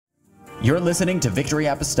You're listening to Victory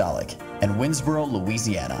Apostolic in Winsboro,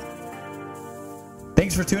 Louisiana.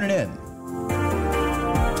 Thanks for tuning in.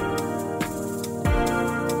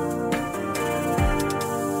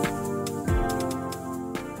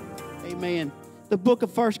 Amen. The book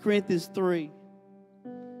of 1 Corinthians 3.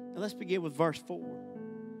 Now let's begin with verse 4.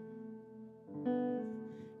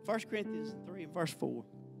 1 Corinthians 3 and verse 4.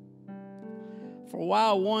 For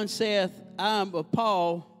while one saith, I am of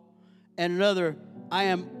Paul, and another, I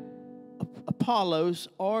am Apollos,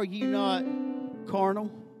 are ye not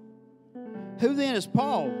carnal? Who then is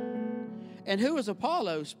Paul? And who is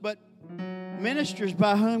Apollos? But ministers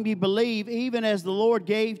by whom ye believe, even as the Lord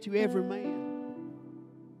gave to every man.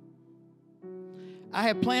 I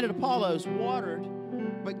have planted Apollos, watered,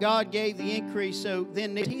 but God gave the increase. So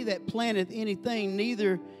then he that planteth anything,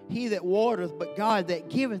 neither he that watereth, but God that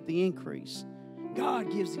giveth the increase.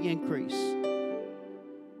 God gives the increase.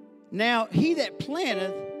 Now he that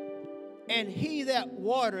planteth and he that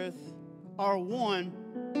watereth are one,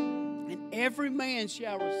 and every man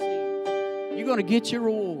shall receive. You're going to get your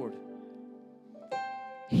reward.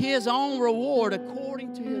 His own reward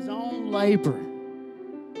according to his own labor.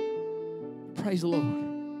 Praise the Lord.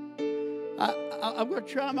 I'm going to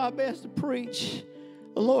try my best to preach.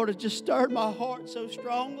 The Lord has just stirred my heart so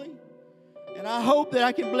strongly. And I hope that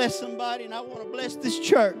I can bless somebody, and I want to bless this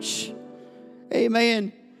church.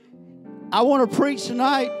 Amen. I want to preach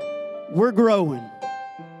tonight, we're growing.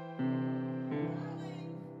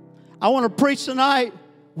 I want to preach tonight,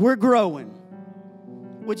 we're growing.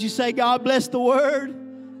 Would you say, God bless the word?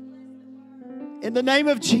 In the name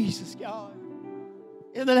of Jesus, God.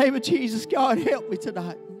 In the name of Jesus, God, help me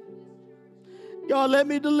tonight. God, let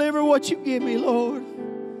me deliver what you give me, Lord.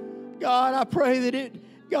 God, I pray that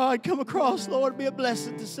it, God, come across, Lord, be a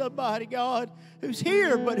blessing to somebody, God, who's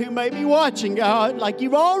here but who may be watching, God, like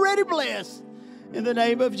you've already blessed. In the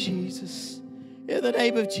name of Jesus. In the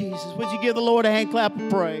name of Jesus. Would you give the Lord a hand clap of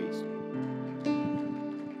praise?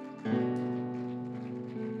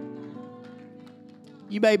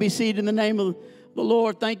 You may be seated in the name of the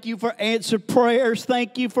Lord. Thank you for answered prayers.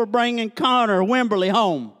 Thank you for bringing Connor Wimberly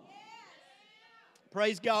home.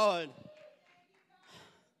 Praise God.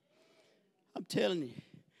 I'm telling you.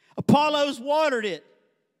 Apollos watered it,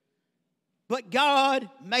 but God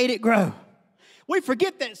made it grow. We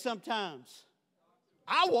forget that sometimes.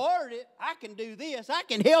 I watered it. I can do this. I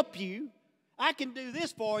can help you. I can do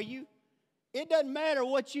this for you. It doesn't matter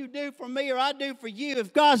what you do for me or I do for you.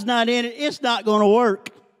 If God's not in it, it's not going to work.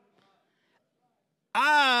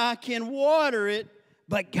 I can water it,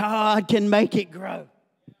 but God can make it grow.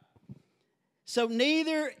 So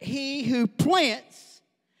neither he who plants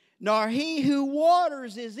nor he who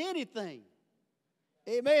waters is anything.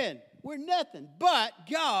 Amen. We're nothing but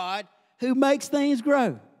God who makes things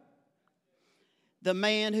grow. The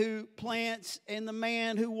man who plants and the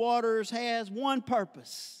man who waters has one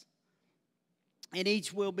purpose, and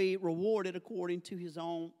each will be rewarded according to his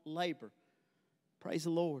own labor. Praise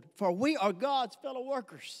the Lord. For we are God's fellow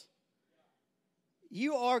workers.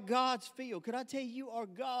 You are God's field. Could I tell you, you are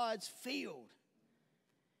God's field.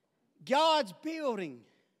 God's building.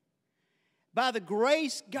 By the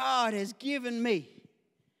grace God has given me,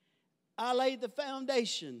 I laid the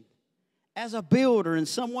foundation as a builder and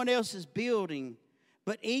someone else is building.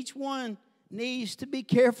 But each one needs to be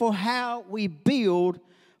careful how we build,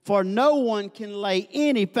 for no one can lay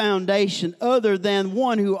any foundation other than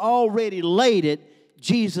one who already laid it,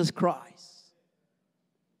 Jesus Christ.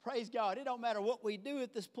 Praise God. It don't matter what we do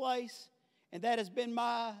at this place, and that has been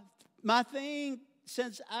my thing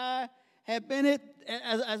since I have been it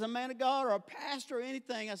as a man of God or a pastor or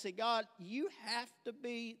anything. I say, God, you have to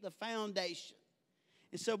be the foundation.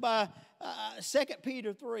 And so by 2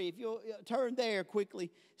 Peter 3, if you'll turn there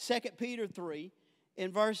quickly, 2 Peter 3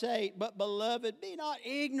 in verse 8, but beloved, be not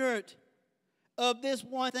ignorant of this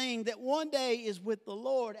one thing, that one day is with the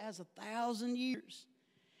Lord as 1,000 years,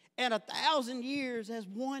 and 1,000 years as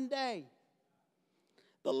one day.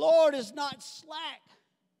 The Lord is not slack.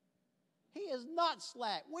 He is not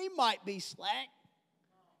slack. We might be slack,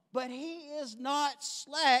 but He is not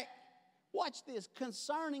slack. Watch this,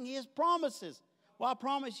 concerning His promises. Well, I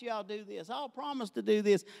promise you I'll do this. I'll promise to do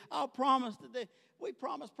this. I'll promise to do. We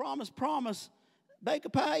promise. Bake a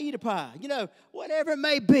pie, eat a pie. You know, whatever it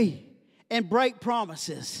may be. And break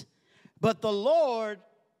promises. But the Lord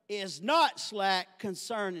is not slack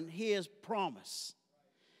concerning His promise,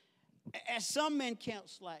 as some men count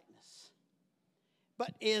slackness,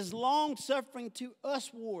 but is long-suffering to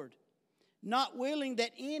usward, not willing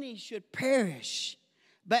that any should perish,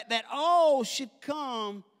 but that all should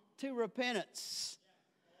come to repentance.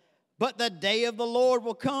 But the day of the Lord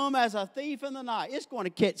will come as a thief in the night. It's going to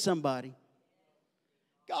catch somebody.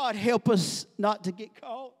 God help us not to get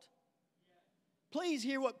caught. Please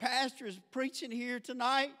hear what Pastor is preaching here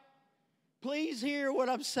tonight. Please hear what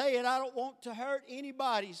I'm saying. I don't want to hurt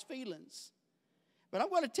anybody's feelings. But I'm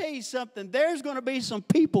going to tell you something. There's going to be some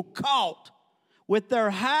people caught with their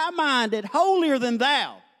high-minded, holier than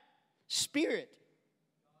thou spirit.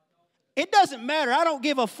 It doesn't matter. I don't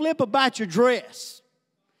give a flip about your dress.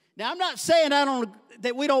 Now, I'm not saying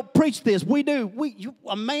that we don't preach this. We do.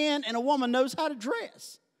 A man and a woman knows how to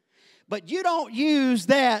dress. But you don't use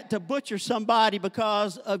that to butcher somebody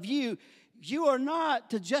because of you. You are not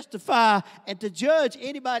to justify and to judge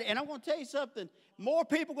anybody. And I'm going to tell you something. More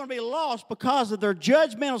people are going to be lost because of their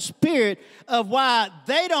judgmental spirit of why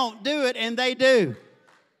they don't do it and they do.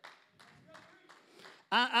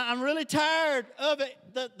 I'm really tired of it.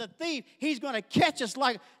 The thief, he's going to catch us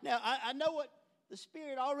like... Now, I know what the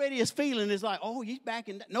spirit already is feeling. Is like, oh, he's back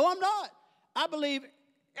in... No, I'm not. I believe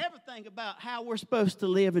everything about how we're supposed to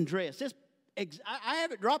live and dress. I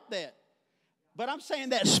haven't dropped that. But I'm saying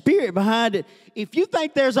that spirit behind it, if you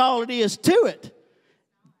think there's all it is to it,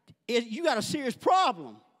 you got a serious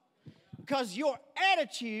problem. Because your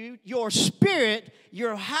attitude, your spirit,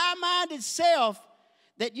 your high-minded self,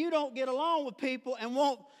 that you don't get along with people and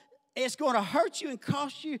it's going to hurt you and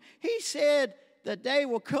cost you. He said the day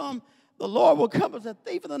will come, the Lord will come as a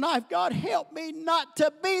thief in the night. God help me not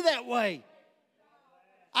to be that way.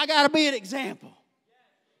 I got to be an example.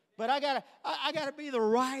 But I got to be the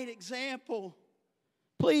right example.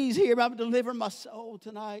 Please hear me. I'm delivering my soul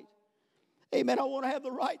tonight. Amen. I want to have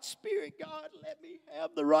the right spirit. God, let me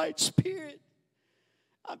have the right spirit.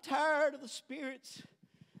 I'm tired of the spirits.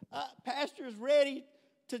 Pastor is ready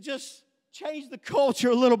to just change the culture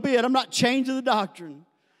a little bit. I'm not changing the doctrine.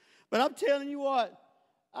 But I'm telling you what,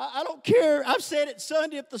 I don't care. I've said it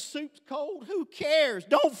Sunday, if the soup's cold, who cares?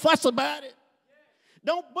 Don't fuss about it.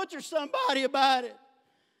 Don't butcher somebody about it.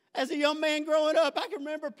 As a young man growing up, I can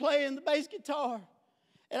remember playing the bass guitar.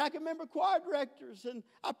 And I can remember choir directors, and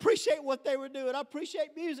I appreciate what they were doing. I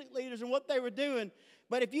appreciate music leaders and what they were doing.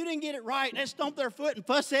 But if you didn't get it right, and they stomp their foot and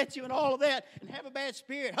fuss at you and all of that, and have a bad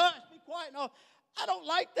spirit, hush, be quiet and all, I don't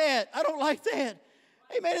like that. I don't like that.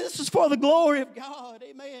 Amen. This is for the glory of God.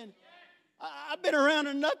 Amen. I've been around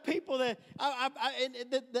enough people that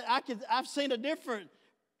I've seen a different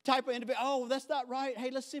type of individual. Oh, that's not right.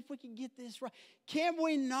 Hey, let's see if we can get this right. Can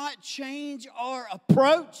we not change our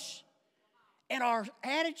approach and our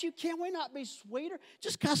attitude? Can we not be sweeter?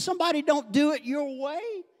 Just because somebody don't do it your way,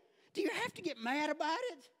 do you have to get mad about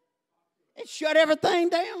it and shut everything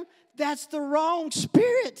down? That's the wrong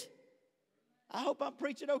spirit. I hope I'm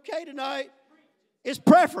preaching okay tonight. It's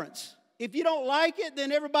preference. If you don't like it,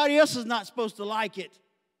 then everybody else is not supposed to like it.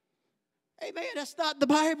 Amen. That's not the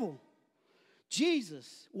Bible.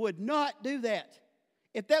 Jesus would not do that.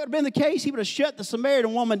 If that would have been the case, he would have shut the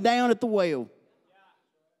Samaritan woman down at the well.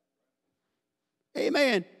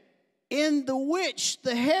 Amen. In the which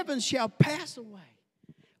the heavens shall pass away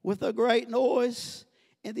with a great noise,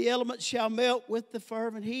 and the elements shall melt with the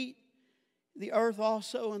fervent heat. The earth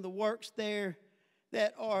also and the works there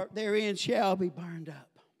that are therein shall be burned up.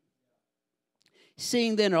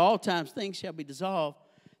 Seeing then at all times things shall be dissolved,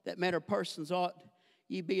 that manner of persons ought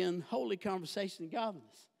ye be in holy conversation and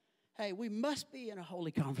godliness. Hey, we must be in a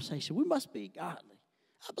holy conversation. We must be godly.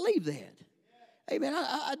 I believe that. Amen.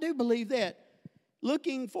 I do believe that.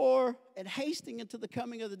 Looking for and hasting into the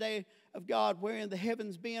coming of the day of God, wherein the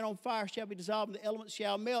heavens being on fire shall be dissolved, and the elements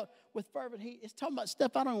shall melt with fervent heat. It's talking about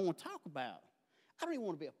stuff I don't even want to talk about. I don't even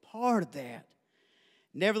want to be a part of that.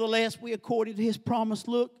 Nevertheless, we, according to his promise,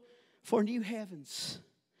 look for new heavens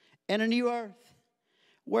and a new earth,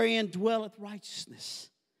 wherein dwelleth righteousness.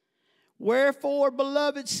 Wherefore,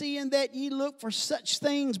 beloved, seeing that ye look for such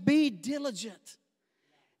things, be diligent,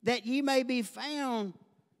 that ye may be found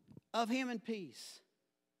of him in peace.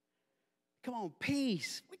 Come on,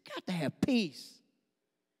 peace. We got to have peace.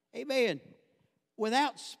 Amen.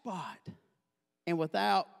 Without spot and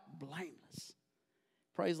without blameless.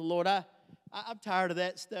 Praise the Lord. I'm tired of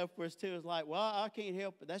that stuff where it's like, well, I can't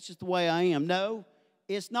help it. That's just the way I am. No,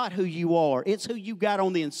 it's not who you are. It's who you got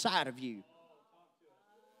on the inside of you.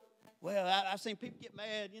 Well, I've seen people get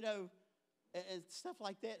mad, and stuff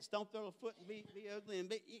like that, stomp their little foot and be ugly.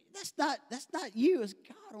 And that's not you. It's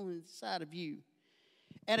God on the inside of you.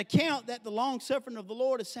 And account that the long-suffering of the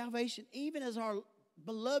Lord is salvation, even as our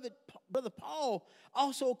beloved brother Paul,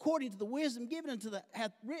 also according to the wisdom given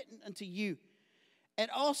hath written unto you.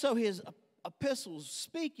 And also his epistles,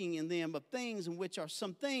 speaking in them of things in which are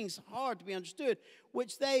some things hard to be understood,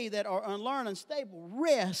 which they that are unlearned, unstable,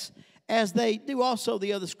 rest as they do also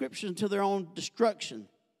the other scriptures unto their own destruction.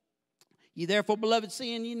 Ye therefore, beloved,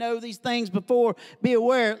 seeing ye know these things before, be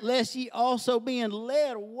aware, lest ye also being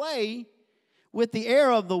led away with the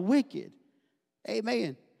error of the wicked,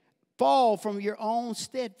 amen, fall from your own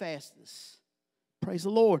steadfastness. Praise the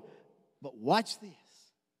Lord. But watch this.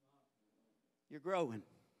 You're growing.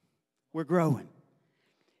 We're growing.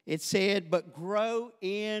 It said, but grow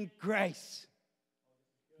in grace.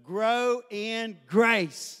 Grow in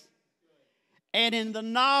grace. And in the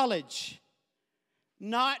knowledge,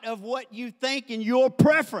 not of what you think in your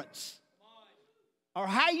preference, or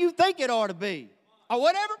how you think it ought to be, or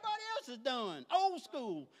what everybody else is doing. Old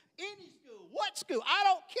school, any school, what school, I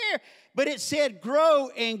don't care. But it said, grow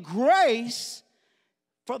in grace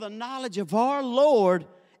for the knowledge of our Lord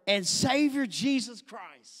and Savior Jesus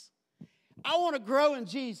Christ. I want to grow in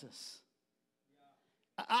Jesus.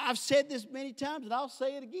 I've said this many times, and I'll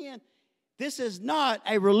say it again. This is not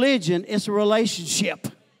a religion, it's a relationship.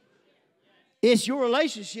 It's your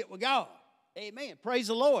relationship with God. Amen. Praise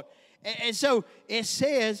the Lord. And so it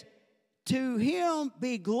says, to him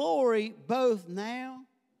be glory both now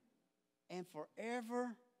and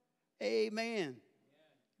forever. Amen.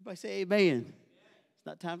 Everybody say amen. It's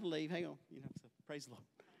not time to leave. Hang on. So praise the Lord.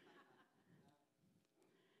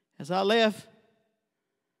 As I left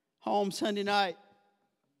home Sunday night,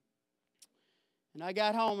 and I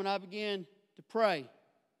got home and I began to pray.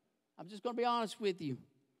 I'm just going to be honest with you.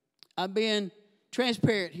 I'm being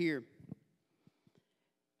transparent here.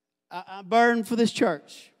 I'm burdened for this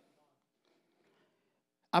church.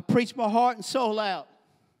 I preached my heart and soul out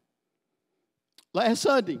last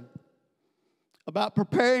Sunday about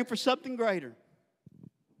preparing for something greater.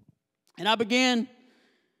 And I began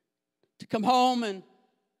to come home, and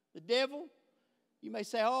the devil, you may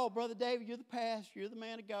say, oh, Brother David, you're the pastor, you're the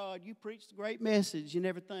man of God, you preached a great message and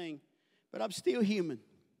everything, but I'm still human.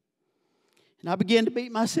 And I began to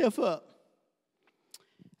beat myself up.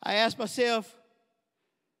 I asked myself,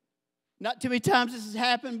 not too many times this has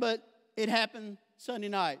happened, but it happened Sunday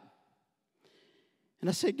night. And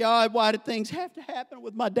I said, God, why did things have to happen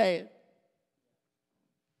with my dad?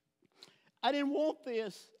 I didn't want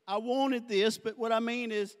this. I wanted this, but what I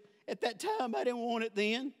mean is, at that time, I didn't want it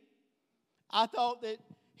then. I thought that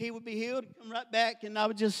he would be healed, come right back, and I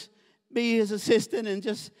would just be his assistant and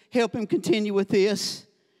just help him continue with this.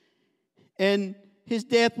 And his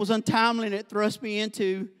death was untimely, and it thrust me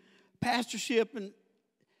into pastorship, and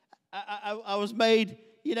I was made,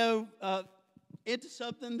 into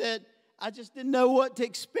something that I just didn't know what to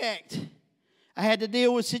expect. I had to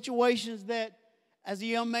deal with situations that, as a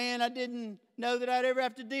young man, I didn't know that I'd ever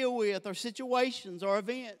have to deal with, or situations or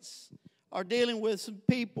events, or dealing with some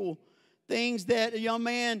people, things that a young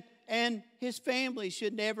man and his family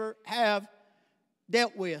should never have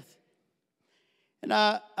dealt with. And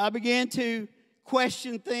I began to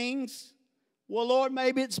question things. Well, Lord,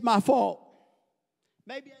 maybe it's my fault.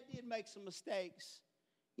 Maybe I did make some mistakes.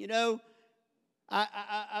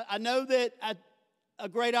 I know that a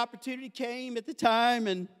great opportunity came at the time,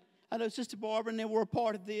 and I know Sister Barbara and they were a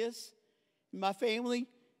part of this. My family,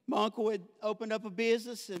 my uncle had opened up a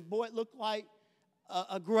business, and boy, it looked like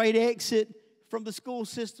a great exit from the school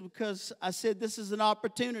system, because I said this is an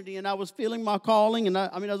opportunity, and I was feeling my calling, and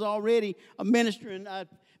I was already a minister,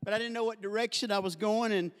 but I didn't know what direction I was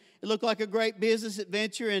going, and it looked like a great business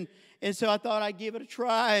adventure, and so I thought I'd give it a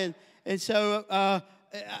try, and so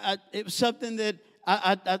it was something that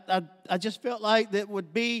I just felt like that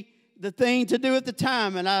would be the thing to do at the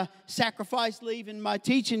time, and I sacrificed leaving my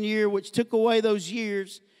teaching year, which took away those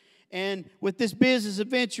years. And with this business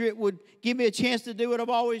adventure, it would give me a chance to do what I've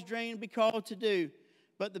always dreamed to be called to do.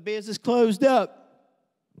 But the business closed up.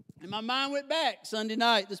 And my mind went back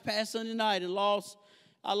this past Sunday night, and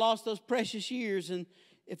I lost those precious years. And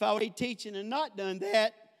if I would be teaching and not done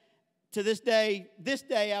that, to this day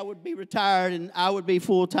I would be retired and I would be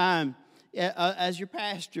full-time as your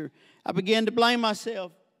pastor. I began to blame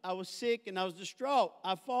myself. I was sick and I was distraught.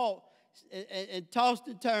 I fought and tossed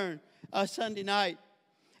and turned Sunday night.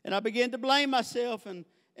 And I began to blame myself and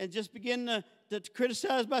just begin to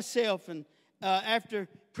criticize myself. And after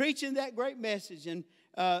preaching that great message, and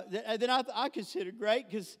then I considered great,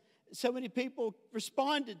 because so many people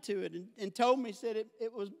responded to it and told me, said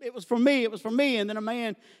it was for me, it was for me. And then a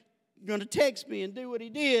man going to text me and do what he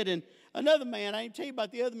did. And another man, I didn't tell you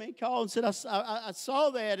about the other man, called and said, I saw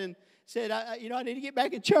that and said, I need to get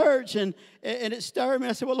back in church. And it stirred me.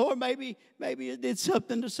 I said, well, Lord, maybe it did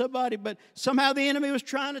something to somebody. But somehow the enemy was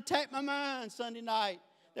trying to attack my mind Sunday night.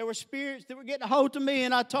 There were spirits that were getting a hold of me,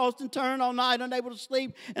 and I tossed and turned all night, unable to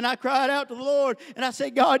sleep. And I cried out to the Lord, and I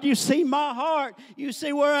said, God, you see my heart. You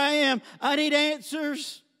see where I am. I need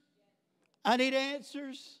answers. I need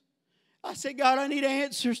answers. I said, God, I need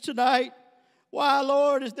answers tonight. Why,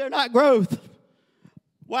 Lord, is there not growth?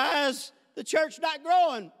 Why is the church not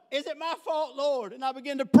growing? Is it my fault, Lord? And I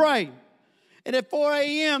began to pray. And at 4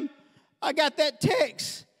 a.m., I got that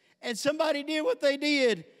text. And somebody did what they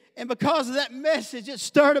did. And because of that message, it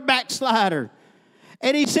stirred a backslider.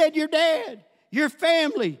 And he said, your dad, your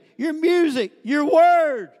family, your music, your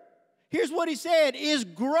word, here's what he said, is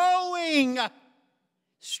growing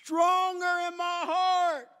stronger in my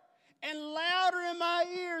heart and louder in my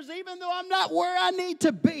ears, even though I'm not where I need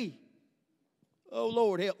to be. Oh,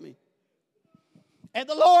 Lord, help me. And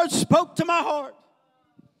the Lord spoke to my heart.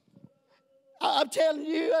 I'm telling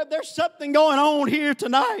you, there's something going on here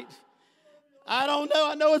tonight. I don't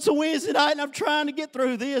know. I know it's a Wednesday night, and I'm trying to get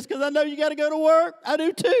through this because I know you got to go to work. I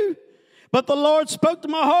do too. But the Lord spoke to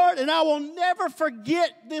my heart, and I will never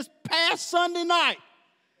forget this past Sunday night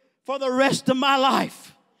for the rest of my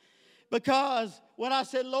life. Because when I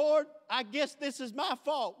said, Lord, I guess this is my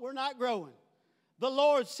fault. We're not growing. The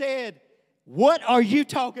Lord said, what are you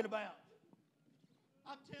talking about?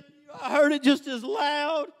 I'm telling you, I heard it just as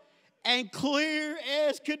loud and clear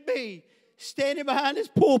as could be. Standing behind his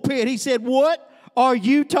pulpit, he said, what are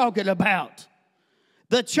you talking about?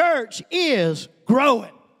 The church is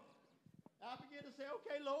growing. I began to say,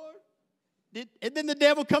 okay, Lord. And then the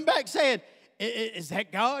devil come back saying, is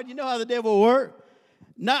that God? You know how the devil works?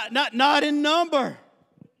 Not in number,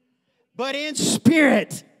 but in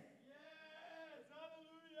spirit.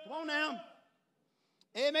 Come on now.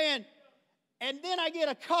 Amen. And then I get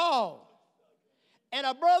a call. And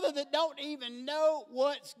a brother that don't even know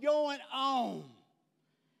what's going on.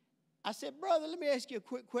 I said, brother, let me ask you a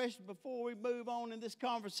quick question before we move on in this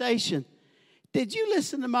conversation. Did you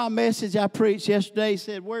listen to my message I preached yesterday? He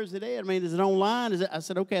said, where's it at? I mean, is it online? I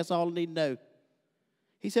said, okay, that's all I need to know.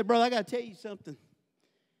 He said, brother, I got to tell you something.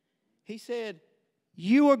 He said,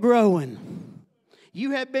 you are growing.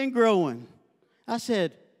 You have been growing. I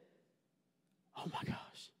said, oh, my gosh.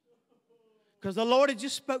 Because the Lord had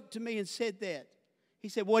just spoke to me and said that. He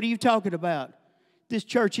said, what are you talking about? This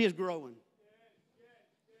church is growing.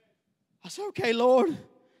 I said, okay, Lord.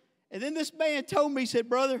 And then this man told me, he said,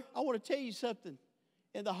 brother, I want to tell you something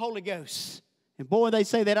in the Holy Ghost. And boy, they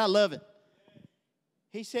say that, I love it.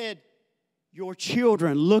 He said, your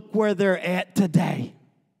children, look where they're at today.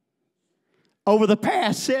 Over the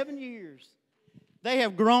past 7 years, they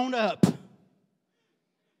have grown up.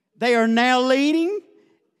 They are now leading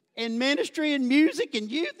in ministry and music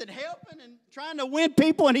and youth and helping and trying to win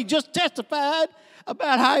people. And he just testified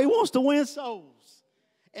about how he wants to win souls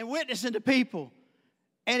and witnessing to people.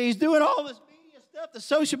 And he's doing all this media stuff, the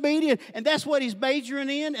social media, and that's what he's majoring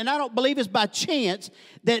in. And I don't believe it's by chance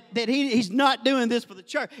that he's not doing this for the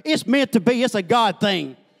church. It's meant to be. It's a God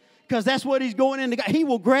thing. Because that's what he's going into. He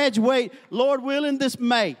will graduate, Lord willing, this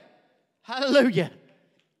May. Hallelujah.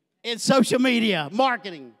 In social media,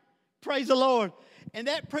 marketing. Praise the Lord. And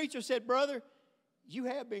that preacher said, brother, you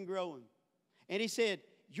have been growing. And he said,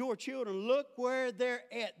 your children, look where they're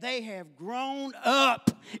at. They have grown up.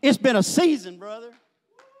 It's been a season, brother.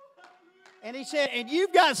 And he said, and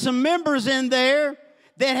you've got some members in there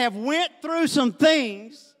that have went through some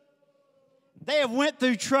things. They have went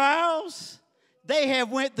through trials. They have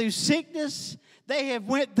went through sickness. They have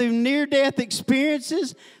went through near-death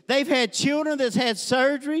experiences. They've had children that's had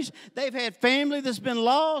surgeries. They've had family that's been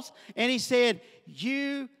lost. And he said,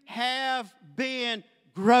 you have been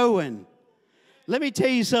growing. Let me tell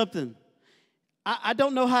you something. I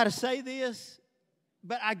don't know how to say this,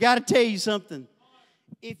 but I got to tell you something.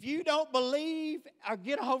 If you don't believe or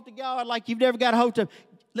get a hold of God like you've never got a hold of,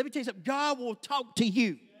 let me tell you something. God will talk to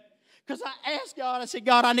you. Because I asked God, I said,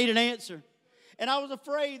 God, I need an answer. And I was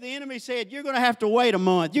afraid the enemy said, you're going to have to wait a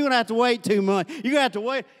month. You're going to have to wait 2 months. You're going to have to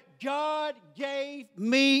wait. God gave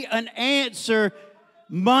me an answer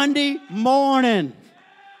Monday morning.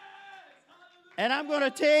 And I'm going to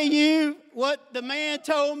tell you what the man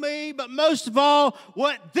told me, but most of all,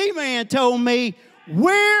 what the man told me.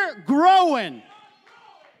 We're growing.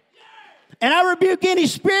 And I rebuke any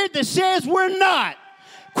spirit that says we're not.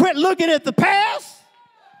 Quit looking at the past.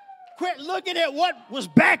 Quit looking at what was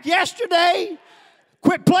back yesterday.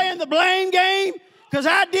 Quit playing the blame game, because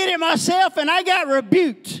I did it myself and I got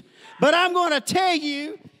rebuked. But I'm going to tell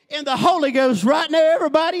you in the Holy Ghost right now,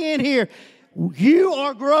 everybody in here, you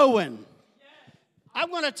are growing. I'm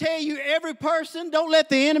going to tell you, every person, don't let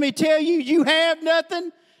the enemy tell you you have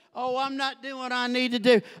nothing. Oh, I'm not doing what I need to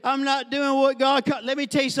do. I'm not doing what God... Let me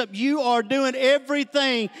tell you something. You are doing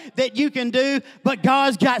everything that you can do, but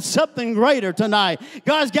God's got something greater tonight.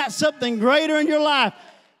 God's got something greater in your life.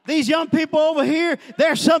 These young people over here,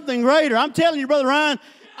 there's something greater. I'm telling you, Brother Ryan,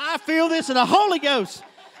 I feel this in the Holy Ghost.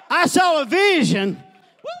 I saw a vision.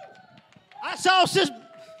 Woo! I saw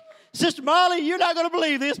Sister Molly, you're not going to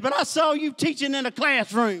believe this, but I saw you teaching in a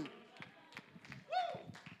classroom.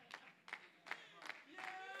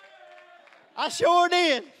 I sure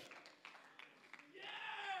did.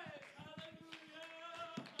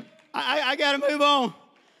 I got to move on.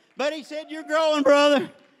 But he said, you're growing, brother.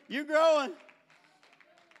 You're growing.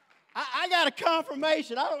 I got a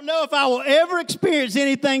confirmation. I don't know if I will ever experience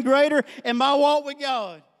anything greater in my walk with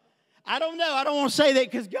God. I don't know. I don't want to say that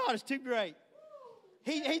because God is too great.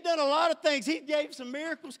 He done a lot of things. He gave some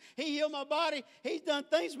miracles. He healed my body. He's done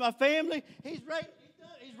things for my family. He's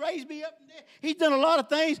raised me up. He's done a lot of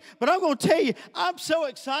things. But I'm going to tell you, I'm so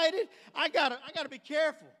excited. I gotta be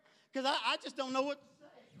careful because I just don't know what to say.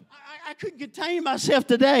 I couldn't contain myself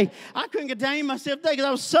today. I couldn't contain myself today because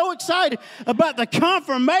I was so excited about the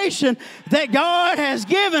confirmation that God has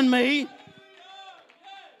given me.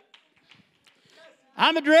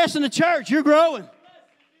 I'm addressing the church. You're growing.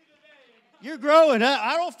 You're growing.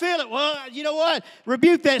 I don't feel it. Well, you know what?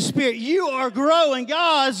 Rebuke that spirit. You are growing.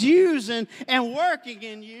 God's using and working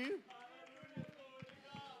in you.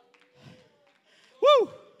 Woo!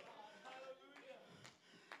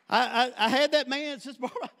 I had that man, Sister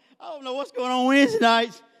Barbara, I don't know what's going on Wednesday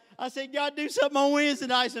nights. I said, God, do something on Wednesday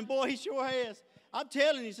nights, and boy, he sure has. I'm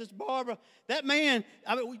telling you, Sister Barbara, that man,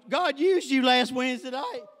 God used you last Wednesday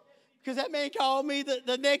night because that man called me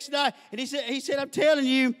the next night, and he said, I'm telling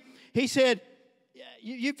you, he said,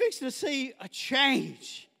 you're fixing to see a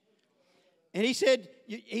change. And he said,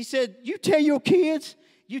 you tell your kids,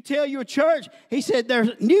 you tell your church, he said,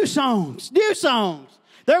 there's new songs.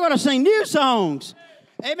 They're going to sing new songs.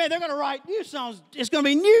 Amen. They're going to write new songs. It's going to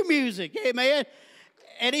be new music. Amen.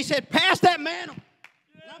 And he said, pass that mantle.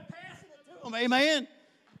 And I'm passing it to him. Amen.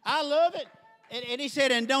 I love it. And he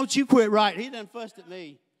said, and don't you quit writing. He done fussed at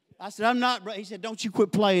me. I said, I'm not. He said, don't you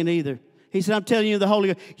quit playing either. He said, I'm telling you, the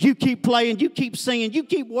Holy Ghost, you keep playing, you keep singing, you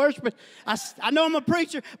keep worshiping. I know I'm a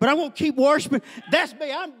preacher, but I'm going to keep worshiping. That's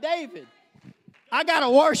me. I'm David. I got to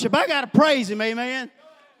worship. I got to praise him. Amen.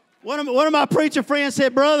 One of my preacher friends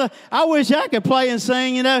said, brother, I wish I could play and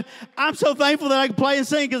sing. You know, I'm so thankful that I can play and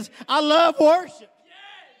sing because I love worship.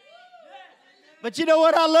 But you know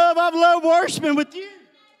what I love? I love worshiping with you.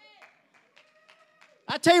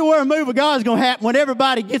 I tell you where a move of God is going to happen when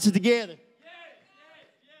everybody gets it together.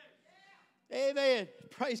 Amen.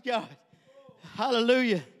 Praise God.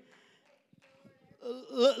 Hallelujah.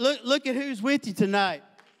 Look at who's with you tonight.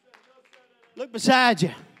 Look beside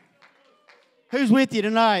you. Who's with you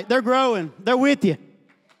tonight? They're growing. They're with you.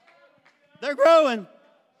 They're growing.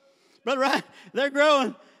 Brother Ryan, they're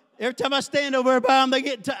growing. Every time I stand over by them, they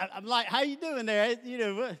get I'm like, how you doing there? You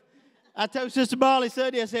know, I told Sister Molly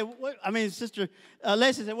Sunday, I said, Sister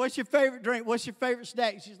Leslie said, what's your favorite drink? What's your favorite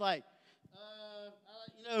snack? She's like,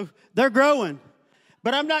 you know, they're growing.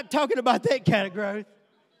 But I'm not talking about that kind of growth.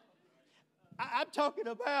 I'm talking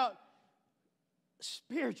about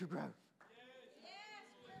spiritual growth.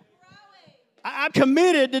 I'm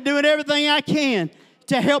committed to doing everything I can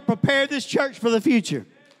to help prepare this church for the future.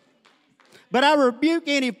 But I rebuke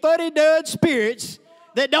any fuddy-dud spirits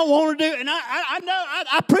that don't want to do it. And I know,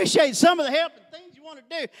 I appreciate some of the help and things you want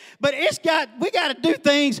to do. But we got to do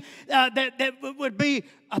things that would be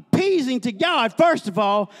appeasing to God, first of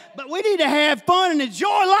all. But we need to have fun and enjoy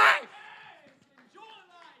life.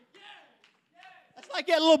 That's like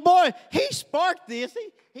that little boy. He sparked this.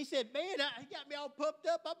 He said, man, he got me all pumped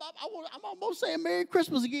up. I'm almost saying Merry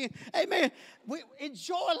Christmas again. Hey, man,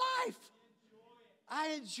 enjoy life.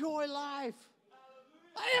 I enjoy life.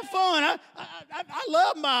 I have fun. I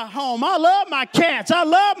love my home. I love my cats. I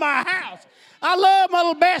love my house. I love my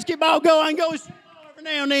little basketball goal. I can go every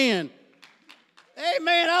now and then.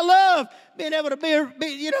 Amen. I love being able to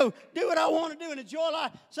do what I want to do and enjoy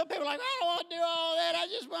life. Some people are like, I don't want to do all that. I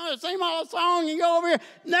just want to sing my little song and go over here.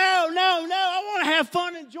 No. I want to have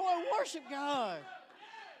fun and enjoy and worship God.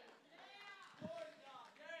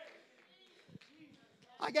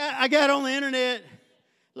 I got on the internet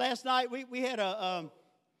last night. We had a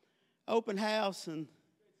open house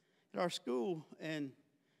at our school, and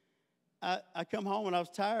I come home and I was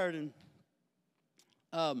tired, and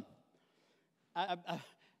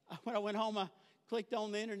when I went home, I clicked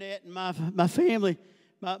on the internet, and my family,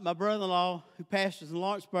 my brother-in-law who pastors in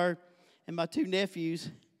Lawrenceburg, and my two nephews,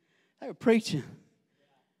 they were preaching.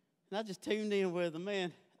 And I just tuned in with them,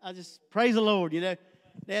 man. I just praise the Lord, you know.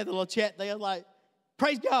 They had the little chat. They were like,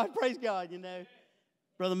 praise God, you know.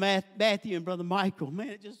 Brother Matthew and Brother Michael, man,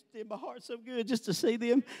 it just did my heart so good just to see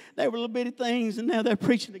them. They were little bitty things, and now they're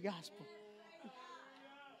preaching the gospel.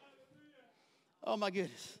 Oh, my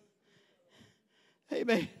goodness.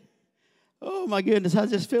 Amen. Oh, my goodness. I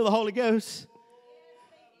just feel the Holy Ghost.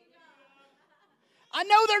 I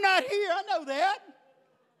know they're not here. I know that.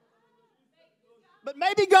 But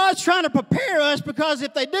maybe God's trying to prepare us, because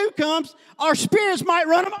if they do come, our spirits might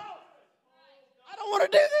run them off. I don't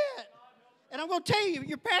want to do that. And I'm going to tell you,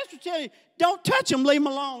 your pastor tell you, don't touch them, leave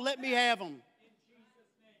them alone. Let me have them.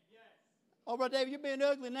 Oh, Brother David, you're being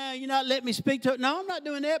ugly now. You're not letting me speak to it. No, I'm not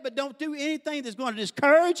doing that, but don't do anything that's going to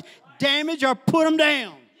discourage, damage, or put them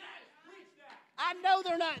down. I know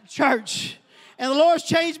they're not in church. And the Lord's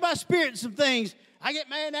changed my spirit in some things. I get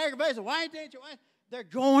mad and aggravated. Why ain't they at your wife? They're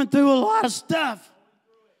going through a lot of stuff.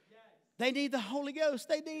 They need the Holy Ghost.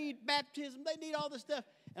 They need baptism. They need all this stuff.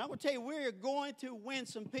 And I'm going to tell you, we're going to win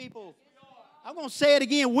some people. I'm going to say it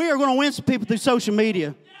again. We are going to win some people through social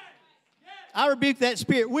media. I rebuke that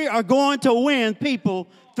spirit. We are going to win people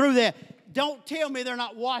through that. Don't tell me they're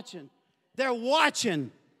not watching. They're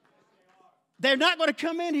watching. They're not going to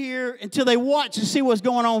come in here until they watch and see what's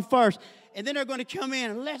going on first. And then they're going to come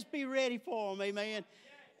in, and let's be ready for them, amen.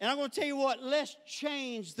 And I'm going to tell you what, let's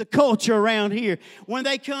change the culture around here. When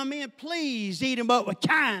they come in, please eat them up with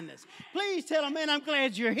kindness. Please tell them, man, I'm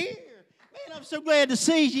glad you're here. Man, I'm so glad to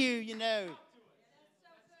see you, you know.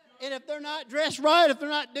 And if they're not dressed right, if they're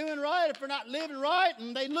not doing right, if they're not living right,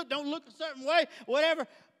 and they don't look a certain way, whatever,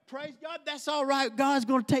 praise God, that's all right. God's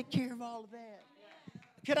going to take care of all of that.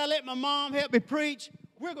 Could I let my mom help me preach?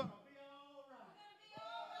 We're going to be all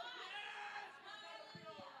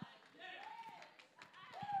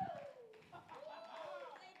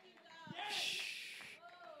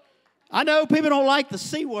right. I know people don't like the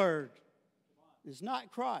C word. It's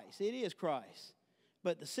not Christ. It is Christ.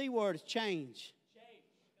 But the C word is change.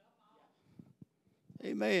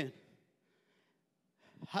 Amen.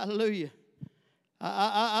 Hallelujah.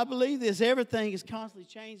 I believe this. Everything is constantly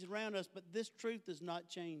changing around us, but this truth is not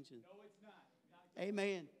changing. No, it's not.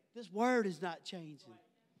 Amen. This word is not changing.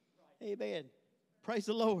 Amen. Praise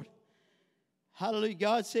the Lord. Hallelujah.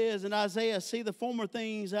 God says in Isaiah, see the former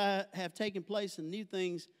things I have taken place and new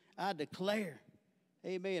things I declare.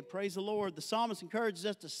 Amen. Praise the Lord. The psalmist encourages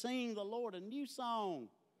us to sing the Lord a new song.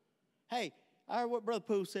 Hey, I heard what Brother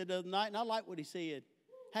Pooh said the other night, and I like what he said.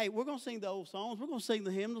 Hey, we're going to sing the old songs. We're going to sing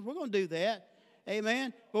the hymns. We're going to do that.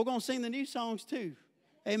 Amen. We're going to sing the new songs too.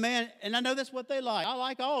 Amen. And I know that's what they like. I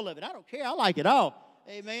like all of it. I don't care. I like it all.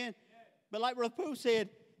 Amen. But like Brother Pooh said,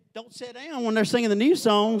 don't sit down when they're singing the new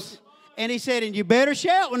songs. And he said, and you better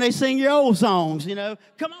shout when they sing your old songs, you know.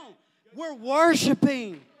 Come on. We're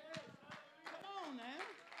worshiping.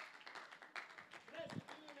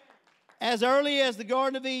 As early as the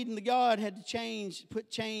Garden of Eden, the God had to put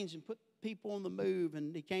change and put people on the move.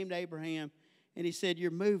 And he came to Abraham and he said,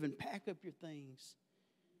 you're moving. Pack up your things.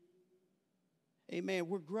 Amen.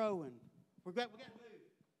 We're growing. We got to move.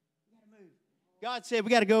 We got to move. God said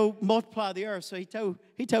we got to go multiply the earth. So he told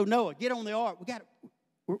Noah, get on the ark.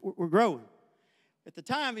 We're growing. At the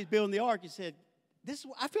time he's building the ark, he said,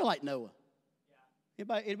 I feel like Noah.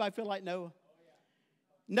 Anybody feel like Noah?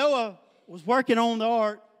 Noah was working on the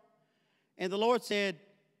ark. And the Lord said,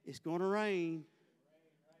 it's going to rain.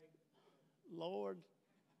 Lord.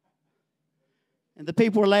 And the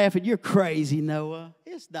people were laughing, you're crazy, Noah.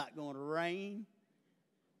 It's not going to rain.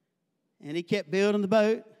 And he kept building the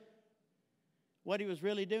boat. What he was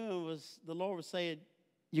really doing was, the Lord was saying,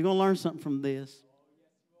 you're going to learn something from this.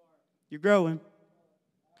 You're growing.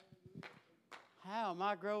 How am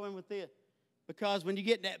I growing with this? Because when you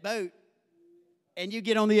get in that boat and you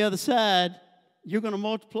get on the other side, you're going to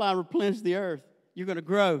multiply and replenish the earth. You're going to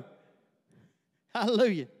grow.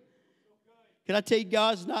 Hallelujah. Can I tell you,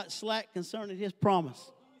 God's not slack concerning His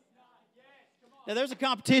promise. Now, there's a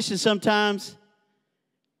competition sometimes.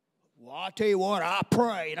 Well, I tell you what, I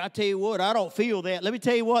pray, and I tell you what, I don't feel that. Let me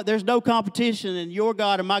tell you what, there's no competition in your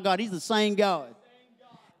God and my God. He's the same God.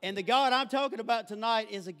 And the God I'm talking about tonight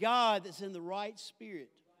is a God that's in the right spirit.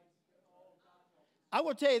 I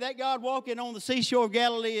will tell you, that God walking on the seashore of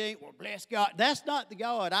Galilee ain't, well, bless God. That's not the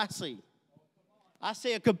God I see. I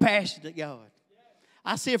see a compassionate God.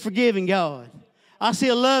 I see a forgiving God. I see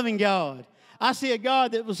a loving God. I see a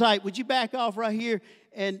God that was like, would you back off right here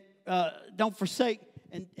and don't forsake.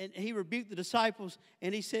 And he rebuked the disciples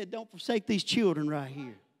and he said, don't forsake these children right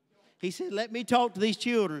here. He said, let me talk to these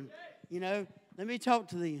children. You know, let me talk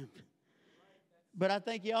to them. But I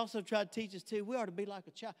think he also tried to teach us, too, we ought to be like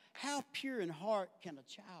a child. How pure in heart can a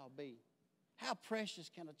child be? How precious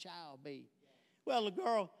can a child be? Well, a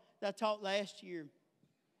girl that I taught last year,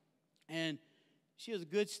 and she was a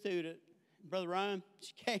good student. Brother Ryan,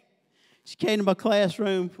 she came to my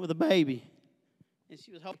classroom with a baby. And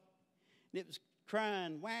she was hoping, and it was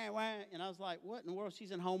crying, wah, wah. And I was like, what in the world?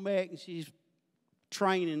 She's in home ec, and she's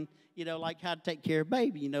training, like how to take care of a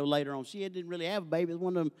baby, later on. She didn't really have a baby. It was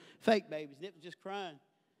one of them fake babies. It was just crying.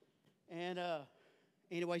 And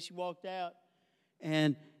anyway, she walked out,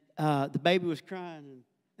 and the baby was crying.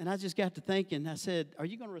 And I just got to thinking, I said, are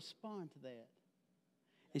you going to respond to that?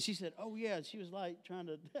 And she said, oh, yeah. She was like trying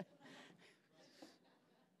to.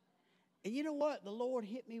 And you know what? The Lord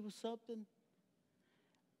hit me with something.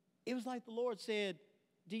 It was like the Lord said,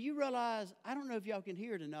 do you realize, I don't know if y'all can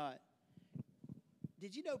hear it or not.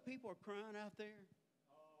 Did you know people are crying out there?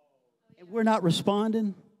 And we're not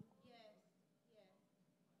responding?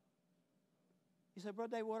 You say,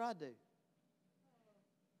 Brother Dave, what do I do?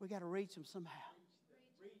 We got to reach them somehow.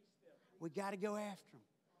 We got to go after them.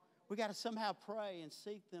 We got to somehow pray and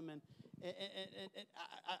seek them. And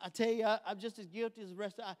I tell you, I'm just as guilty as the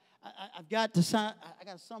rest. I've got to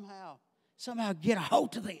somehow get a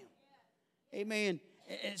hold of them. Amen.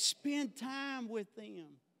 And spend time with them.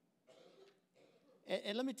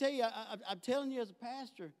 And let me tell you, I'm telling you as a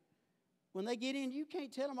pastor, when they get in, you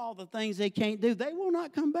can't tell them all the things they can't do. They will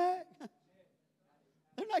not come back.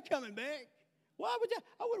 They're not coming back. Why would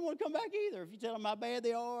I wouldn't want to come back either if you tell them how bad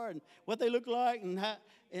they are and what they look like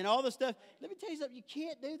and all the stuff. Let me tell you something. You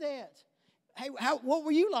can't do that. Hey, what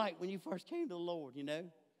were you like when you first came to the Lord,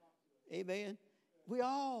 Amen. We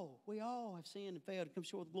all have sinned and failed to come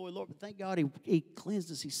short of the glory of the Lord. But thank God He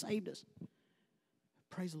cleansed us. He saved us.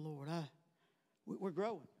 Praise the Lord. We're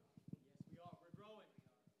growing. Yes, we are. We're growing.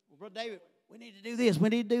 Well, Brother David, we need to do this. We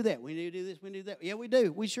need to do that. We need to do this. We need to do that. Yeah, we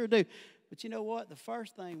do. We sure do. But you know what? The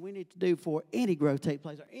first thing we need to do for any growth take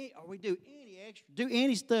place, or we do any extra, do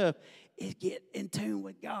any stuff, is get in tune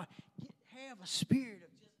with God. Have a spirit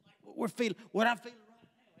of just like what we're feeling, what I'm feeling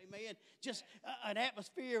right now. Amen. Just an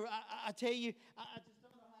atmosphere. I tell you, I just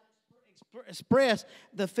don't know how to express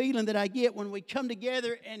the feeling that I get when we come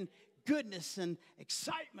together and goodness and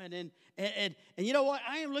excitement. And you know what?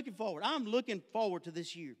 I'm looking forward to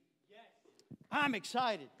this year. I'm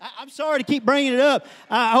excited. I'm sorry to keep bringing it up.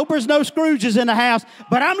 I hope there's no Scrooges in the house,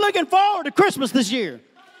 but I'm looking forward to Christmas this year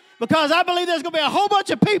because I believe there's going to be a whole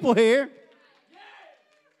bunch of people here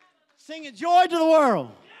singing joy to the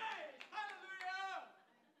world.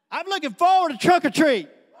 I'm looking forward to trunk or treat,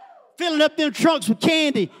 filling up them trunks with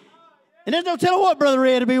candy. And there's no telling what Brother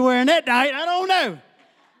Red will be wearing that night. I don't know.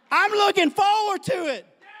 I'm looking forward to it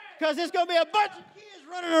because there's going to be a bunch of kids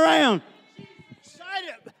running around.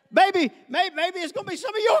 Excited. Maybe it's going to be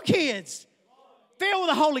some of your kids filled with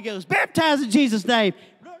the Holy Ghost, baptized in Jesus' name.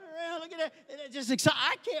 Running around, look at that. And it's just excited.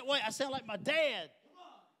 I can't wait. I sound like my dad.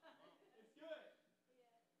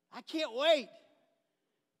 I can't wait.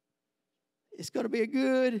 It's going to be a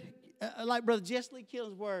good, like Brother Jesse Lee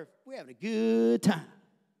Killingsworth, we're having a good time.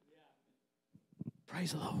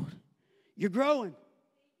 Praise the Lord. You're growing.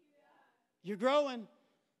 You're growing.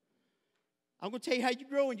 I'm going to tell you how you're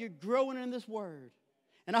growing. You're growing in this word.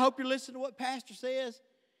 And I hope you're listening to what Pastor says.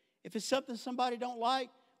 If it's something somebody don't like,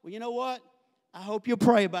 well, you know what? I hope you'll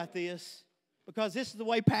pray about this because this is the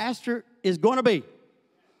way Pastor is going to be.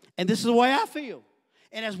 And this is the way I feel.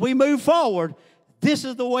 And as we move forward, this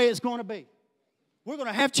is the way it's going to be. We're going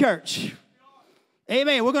to have church.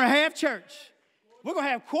 Amen. We're going to have church. We're going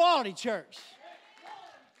to have quality church.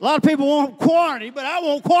 A lot of people want quantity, but I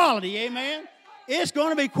want quality. Amen. It's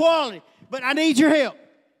going to be quality. But I need your help.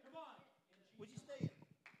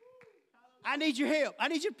 I need your help. I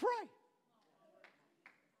need you to pray.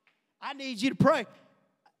 I need you to pray.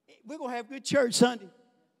 We're going to have good church Sunday.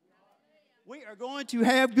 We are going to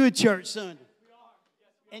have good church Sunday.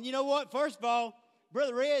 And you know what? First of all,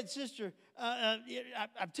 Brother Red, Sister,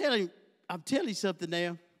 I'm telling you something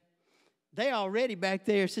now. They already back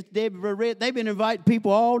there, Sister Debbie, Brother Red, they've been inviting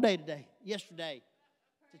people all day today, yesterday,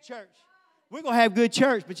 to church. We're going to have good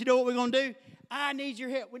church, but you know what we're going to do? I need your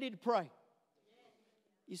help. We need to pray.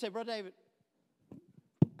 You say, Brother David,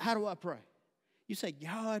 how do I pray? You say,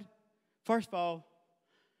 God, first of all,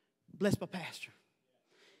 bless my pastor.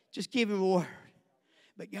 Just give him a word.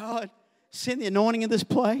 But God, send the anointing in this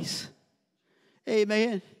place.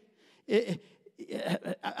 Amen.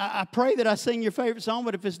 I pray that I sing your favorite song,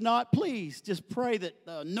 but if it's not, please just pray that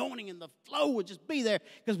the anointing and the flow would just be there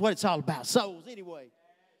because what it's all about, souls anyway.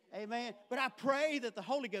 Amen. But I pray that the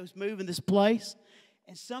Holy Ghost move in this place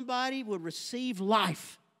and somebody would receive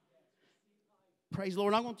life. Praise the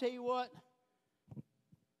Lord. I'm going to tell you what.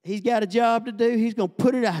 He's got a job to do. He's going to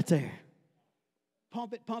put it out there.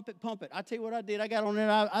 Pump it, pump it, pump it. I tell you what I did. I got on there.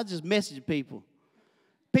 I just messaged people.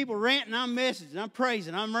 People ranting, I'm messaging, I'm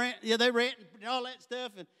praising, I'm ranting. Yeah, they ranting and all that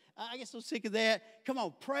stuff, and I get so sick of that. Come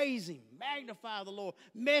on, praise Him, magnify the Lord,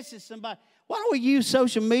 message somebody. Why don't we use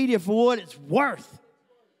social media for what it's worth?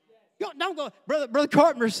 Don't go. Brother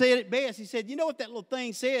Carpenter said it best. He said, you know what that little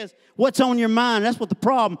thing says? What's on your mind? That's what the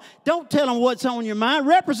problem. Don't tell them what's on your mind.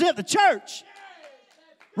 Represent the church.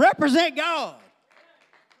 Represent God.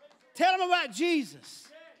 Tell them about Jesus.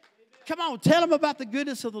 Come on, tell them about the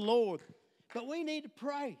goodness of the Lord. But we need to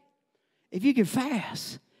pray. If you can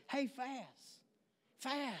fast, hey,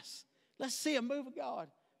 fast. Let's see a move of God.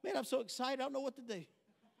 Man, I'm so excited. I don't know what to do.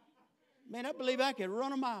 Man, I believe I could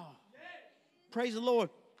run a mile. Praise the Lord.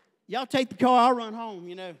 Y'all take the car, I'll run home,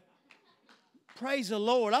 you know. Praise the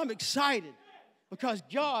Lord. I'm excited because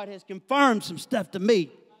God has confirmed some stuff to me.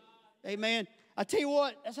 Amen. I tell you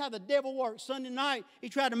what, that's how the devil works. Sunday night, he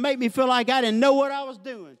tried to make me feel like I didn't know what I was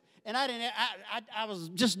doing. And I was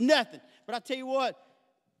just nothing. But I tell you what,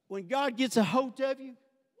 when God gets a hold of you,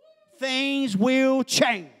 things will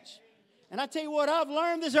change. And I tell you what, I've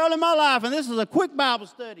learned this early in my life, and this is a quick Bible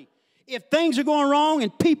study. If things are going wrong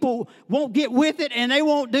and people won't get with it and they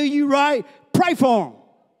won't do you right, pray for them.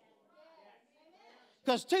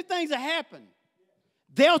 Because two things will happen.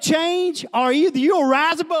 They'll change, or either you'll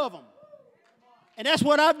rise above them. And that's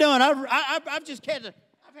what I've done. I've just had to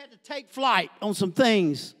take flight on some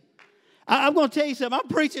things. I'm going to tell you something. I'm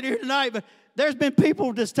preaching here tonight, but there's been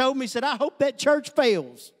people that's told me, said, I hope that church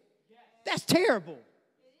fails. That's terrible.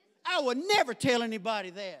 I would never tell anybody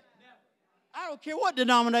that. I don't care what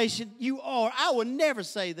denomination you are. I would never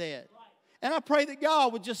say that. And I pray that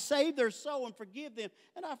God would just save their soul and forgive them.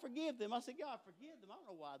 And I forgive them. I said, God, forgive them. I don't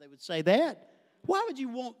know why they would say that. Why would you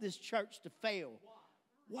want this church to fail?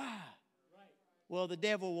 Why? Well, the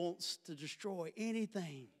devil wants to destroy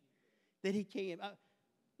anything that he can.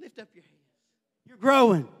 Lift up your hands. You're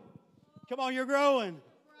growing. Come on, you're growing.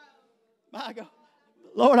 My God.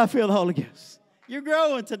 Lord, I feel the Holy Ghost. You're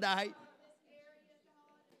growing tonight.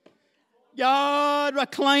 God, I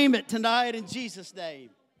claim it tonight in Jesus' name.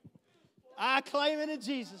 I claim it in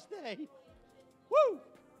Jesus' name. Woo!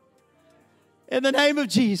 In the name of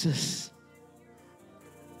Jesus.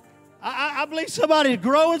 I believe somebody's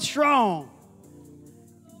growing strong.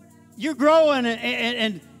 You're growing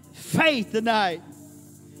in faith tonight.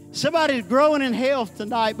 Somebody's growing in health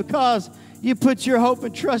tonight because you put your hope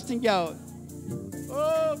and trust in God.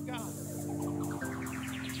 Oh, God.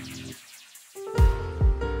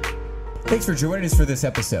 Thanks for joining us for this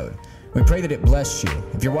episode. We pray that it blessed you.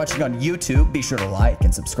 If you're watching on YouTube, be sure to like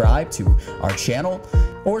and subscribe to our channel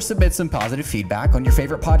or submit some positive feedback on your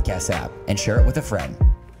favorite podcast app and share it with a friend.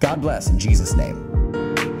 God bless in Jesus' name.